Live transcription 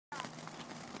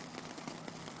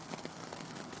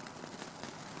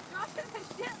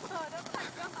shitload. Oh my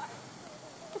god.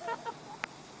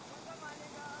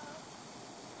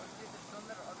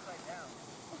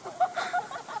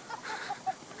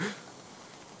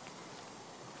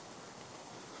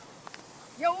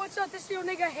 Yo, what's up? This your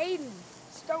nigga Hayden.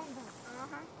 Stone.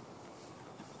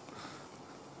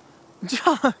 Josh.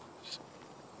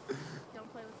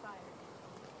 Don't play with fire.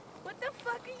 What the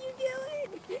fuck are you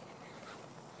doing?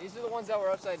 These are the ones that were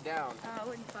upside down. Oh, I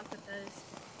wouldn't fuck with those.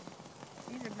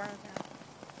 These are burnt out.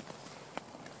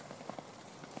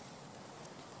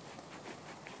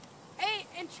 Hey,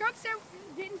 and Chuck said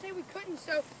didn't say we couldn't,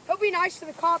 so he'll be nice to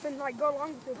the cop and like go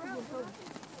along with it.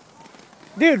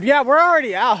 Dude, yeah, we're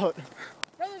already out.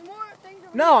 No, there's more things.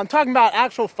 No, I'm talking about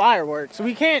actual fireworks.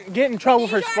 We can't get in trouble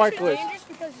for sparklers.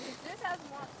 Because This has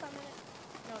more come in it.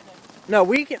 No, it doesn't. No,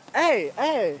 we can.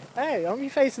 Hey, don't be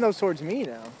facing those towards me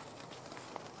now.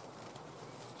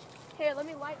 Here, let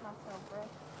me light myself, bro.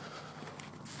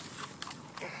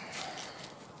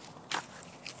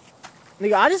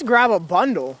 Nigga, I just grab a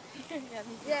bundle.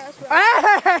 yeah, that's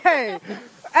right.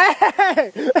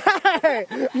 Hey,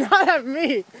 not at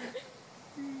me.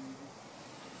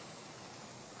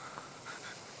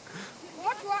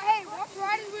 Watch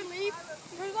right as we leave.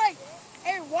 There's like,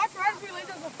 hey, watch right as we leave.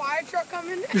 There's a fire truck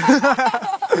coming.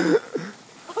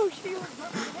 Oh, she was.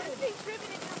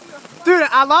 Dude,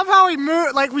 I love how we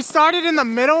moved. Like, we started in the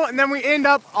middle and then we end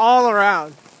up all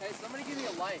around. Hey, somebody give me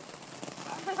a light.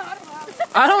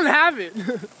 I don't have it. Hang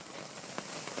on,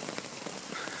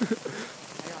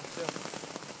 chill.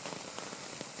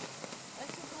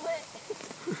 This is lit.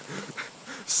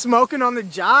 Smoking on the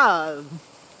job.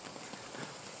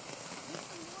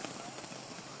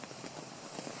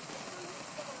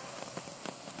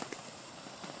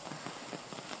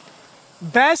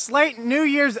 Best late New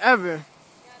Year's ever.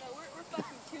 Yeah, no, we're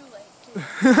fucking too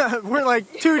late. We're like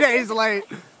 2 days late.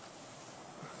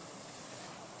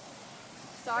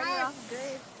 Starting off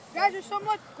great. Guys, there's something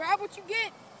like grab what you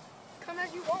get. Come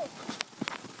as you want.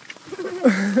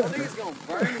 I think it's gonna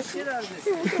burn the shit out of this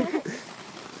thing.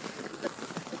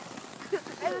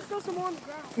 Hey, there's still some more on the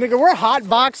ground. Nigga, we're hot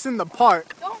boxing the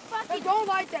park. Don't fucking. Hey, don't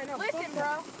light that. No, Listen, fuck bro.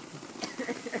 that.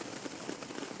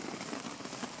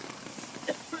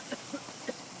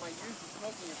 My ears are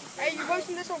smoking at the Hey, you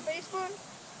posting this on Facebook?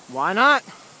 Why not?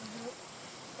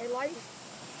 Hey, light.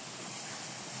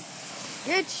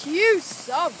 Get you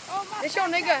some. Oh my. This your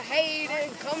nigga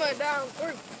Hayden coming down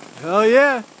through. Hell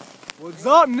yeah. What's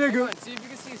up, Come nigga? on, see if you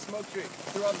can see a smoke trick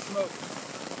through all the smoke.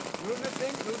 Move the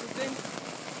thing, move the thing.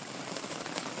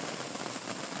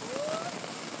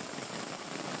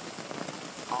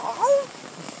 Oh.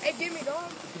 Hey, give me dog.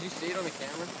 Did you see it on the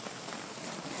camera?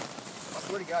 I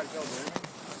swear to God, it's all burning.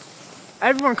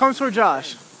 Everyone comes for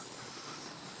Josh.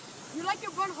 You like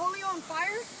your bun wholly on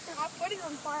fire? I'll put it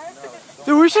on fire. No.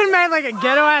 Dude, we should have made like a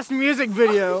ghetto ass music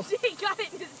video. He got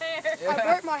it in his hair. I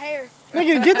burnt my hair.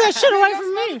 Nigga, get that shit away You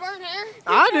from smell me. the burnt hair?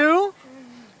 I do.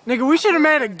 Nigga, we should have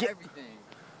made a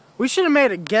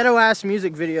Everything. ghetto ass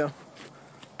music video.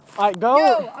 Alright, go.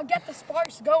 Yo, I got the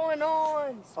sparks going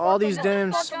on. All these Sparkle damn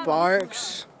the fuck out.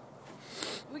 sparks.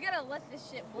 We gotta let this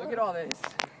shit blow. Look at all this.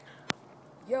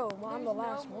 Yo, I'm the There's no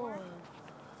last more. one.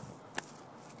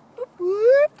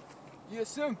 You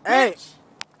assume. Hey.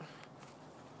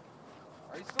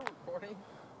 Are you still recording?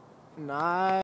 Nah.